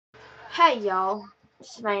Hey y'all,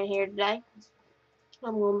 it's Man here today.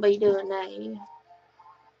 I'm going to be doing a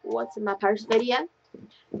What's in My Purse video.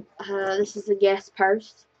 This is a guest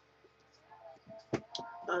purse.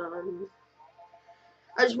 Um,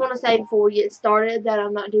 I just want to say before we get started that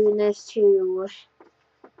I'm not doing this to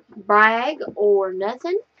brag or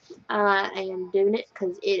nothing. I am doing it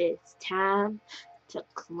because it is time to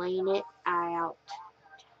clean it out.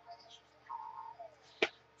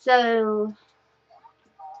 So,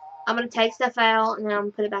 I'm going to take stuff out and then I'm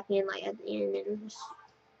going to put it back in like at the end and just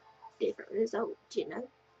different results, you know.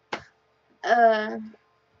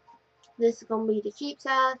 This is going to be the keep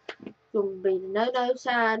side. Going to be the no-no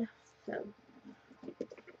side. So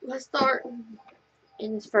let's start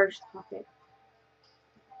in this first pocket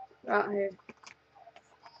right here.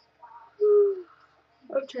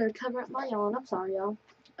 I'm trying to cover up my yawn. I'm sorry, y'all.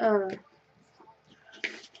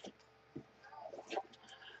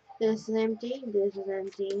 This is empty. This is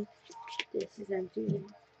empty. This is empty.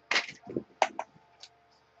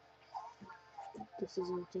 This is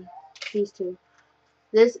empty. These two.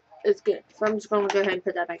 This is good. So I'm just going to go ahead and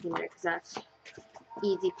put that back in there because that's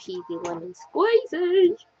easy peasy lemon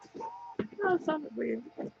squeezy. That sounded weird,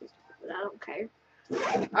 but I don't care.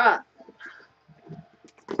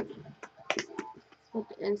 What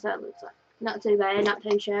the inside looks like. Not too bad, not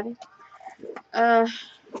too shabby.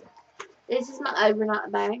 This is my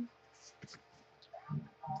overnight bag.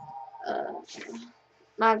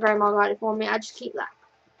 My grandma got it for me. I just keep like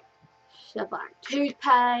stuff like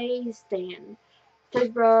toothpaste and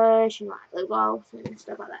toothbrush and like lip gloss and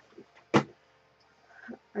stuff like that.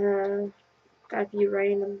 Got a few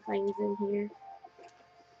random things in here.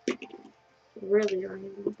 Really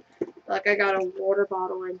random. Like I got a water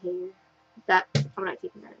bottle in here. That I'm not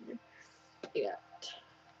keeping that in there. I got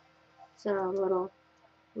some little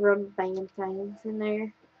rubber band things in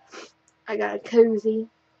there. I got a koozie.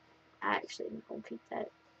 I actually am gonna keep that.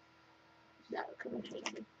 That'll come in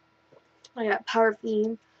handy. I got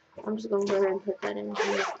perfume. I'm just gonna go ahead and put that in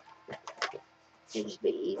here. It'll just be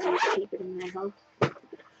easier to keep it in there, huh?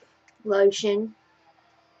 Lotion.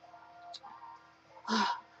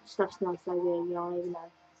 Stuff smells so good, you don't even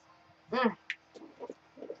know.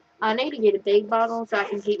 I need to get a big bottle so I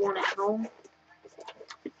can keep one at home.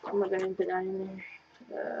 I'm gonna go ahead and put that in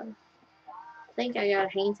there. I think I got a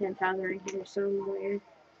hand sanitizer in here somewhere.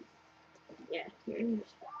 Yeah, here it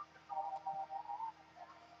is.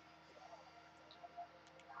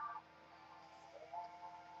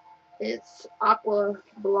 It's Aqua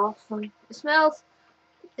Blossom. It smells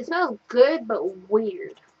good but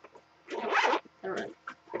weird. I don't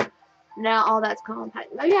know. Now all that's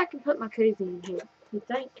compact. Maybe I can put my koozie in here. You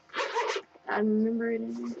think? I remember it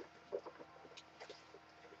in here.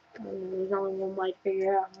 There's only one way to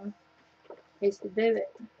figure out, huh? Is to do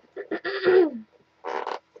it.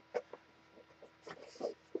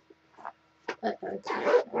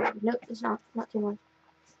 Nope, it's not too much.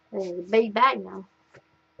 There's a big bag now.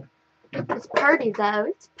 It's pretty though.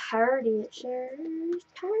 It's pretty. It sure is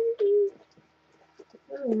pretty.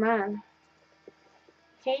 Oh my.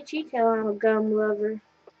 Can't you tell I'm a gum lover?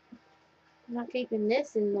 I'm not keeping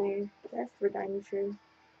this in there. That's for dang sure.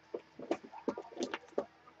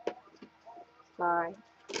 Sorry.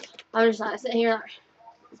 I'm just like sitting here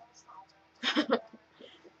like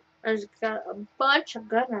I just got a bunch of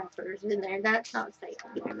gun wrappers in there. That's not staying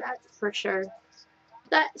in there. That's for sure.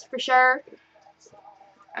 That's for sure.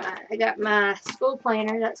 I got my school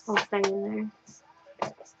planner. That's gonna stay in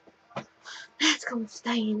there. That's gonna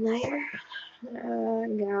stay in there.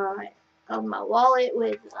 I got my wallet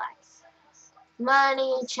with like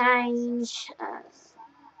money, change.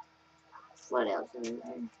 What else is in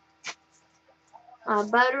there? My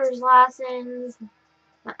voter's license,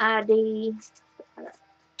 my ID,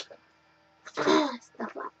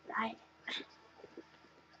 stuff like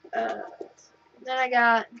that. Then I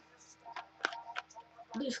got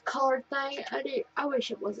this card thing. I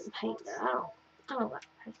wish it wasn't painted. I don't like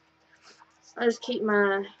paint. I just keep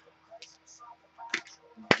my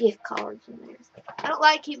gift cards in there. I don't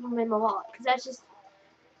like keeping them in my wallet because that's just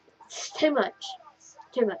too much.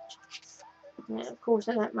 Too much. And of course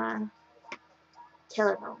I got my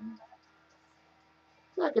telephone.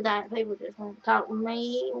 Look at that. People just want to talk to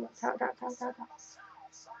me. Talk.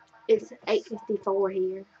 It's 8:54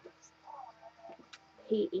 here.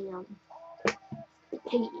 PM.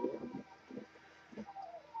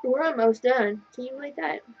 We're almost done. Can you believe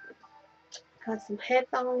that? Got some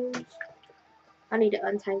headphones. I need to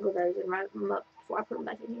untangle those and write them up before I put them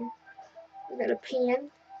back in here. I got a pen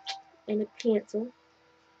and a pencil.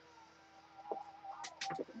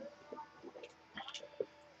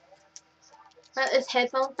 This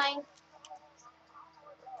headphone thing.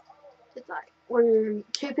 It's like where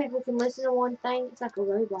two people can listen to one thing. It's like a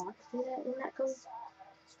robot. See that? Isn't that cool?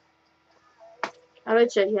 I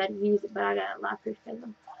would show you how to use it, but I got a lot of things.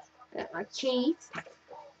 I got my keys.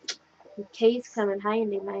 The keys come in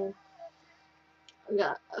handy, man. I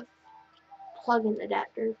got a plug-in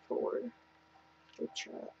adapter for the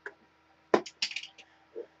truck.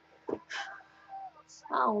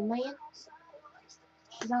 Oh man,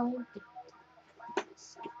 she's all empty.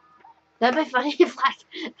 That'd be funny if like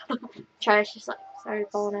trash just like started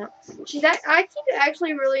falling out. I keep it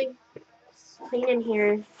actually really clean in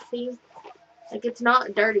here. See, like it's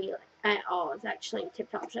not dirty like, at all. It's actually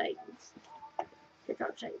tip-top shape.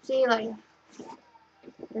 Tip-top shape. See, like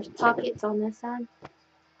there's pockets on this side.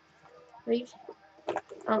 Reach. I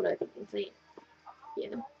don't know if you can see it.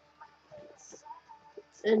 Yeah.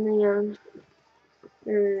 And then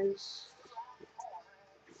there's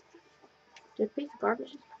a piece of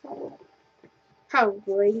garbage.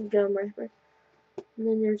 Probably gum wrapper. And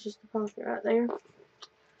then there's just a pocket right there.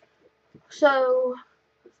 So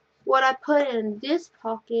what I put in this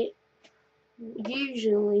pocket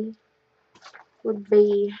usually would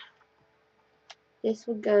be, this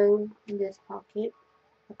would go in this pocket.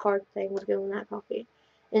 A card thing would go in that pocket.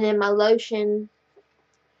 And then my lotion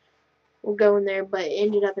will go in there, but it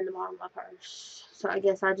ended up in the bottom of my purse. So I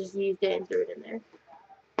guess I just used it and threw it in there.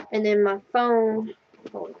 And then my phone,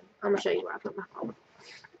 hold on, I'm going to show you where I put my phone.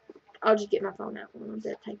 I'll just get my phone out when I'm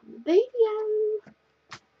done taking the video.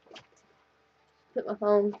 Put my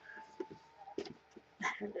phone,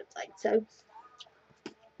 it's like so.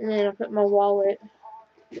 And then I put my wallet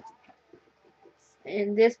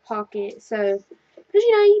in this pocket. So, because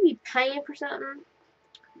you know, you be paying for something,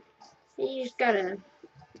 and you just gotta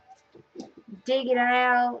dig it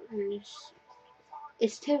out, and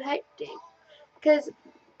it's too hectic. Because,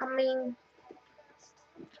 I mean,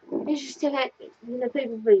 it's just too hectic. You know,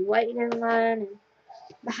 people be waiting in line and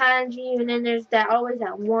behind you, and then there's always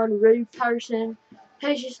that one rude person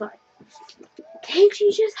who's just like, can't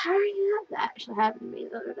you just hurry up? That actually happened to me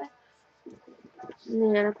the other day.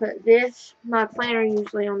 And then I put this, my planner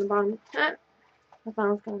usually on the bottom. Oh, my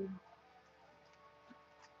phone's going on.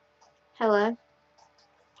 Hello?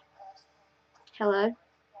 Hello?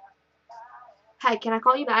 Hey, can I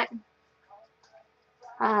call you back?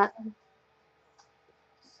 Bye.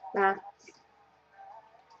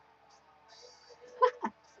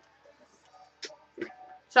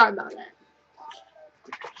 Sorry about that.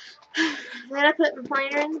 Then I put my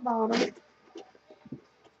planner in the bottom.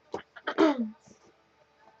 And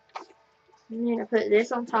then I put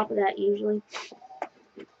this on top of that usually.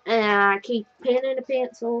 And I keep a pen and a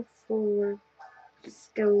pencil for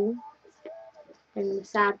school in the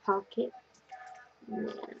side pocket. And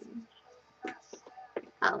then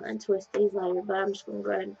I'll untwist these later, but I'm just going to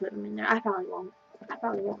go ahead and put them in there. I probably won't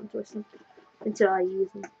untwist them until I use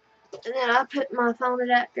them. And then I put my phone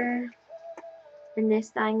adapter and this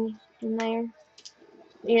thing in there.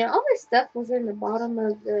 You know, all this stuff was in the bottom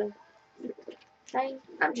of the thing.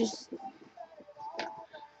 I'm just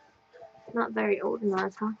not very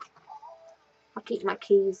organized, huh? I'll keep my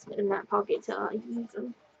keys in that pocket till I use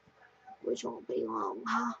them, which won't be long,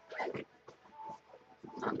 huh?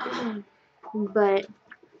 But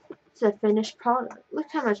it's a finished product. Look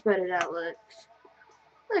how much better that looks.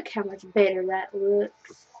 Look how much better that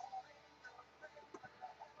looks.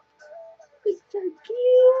 It's so cute.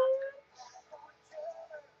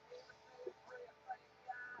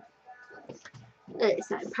 It's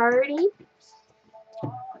so pretty.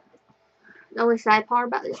 The only sad part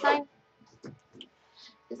about this thing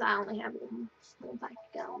is I only have one pack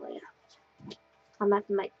to go left. I'm going to have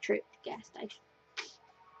to make a trip to the gas station.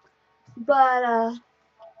 But,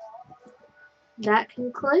 that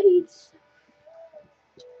concludes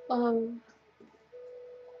the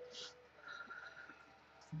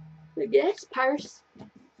guest purse.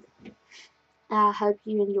 I hope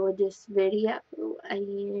you enjoyed this video,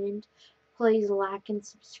 and please like and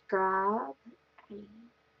subscribe and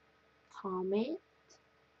comment.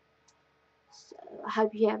 So I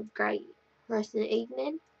hope you have a great rest of the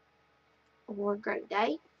evening or a great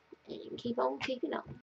day, and keep on keeping on.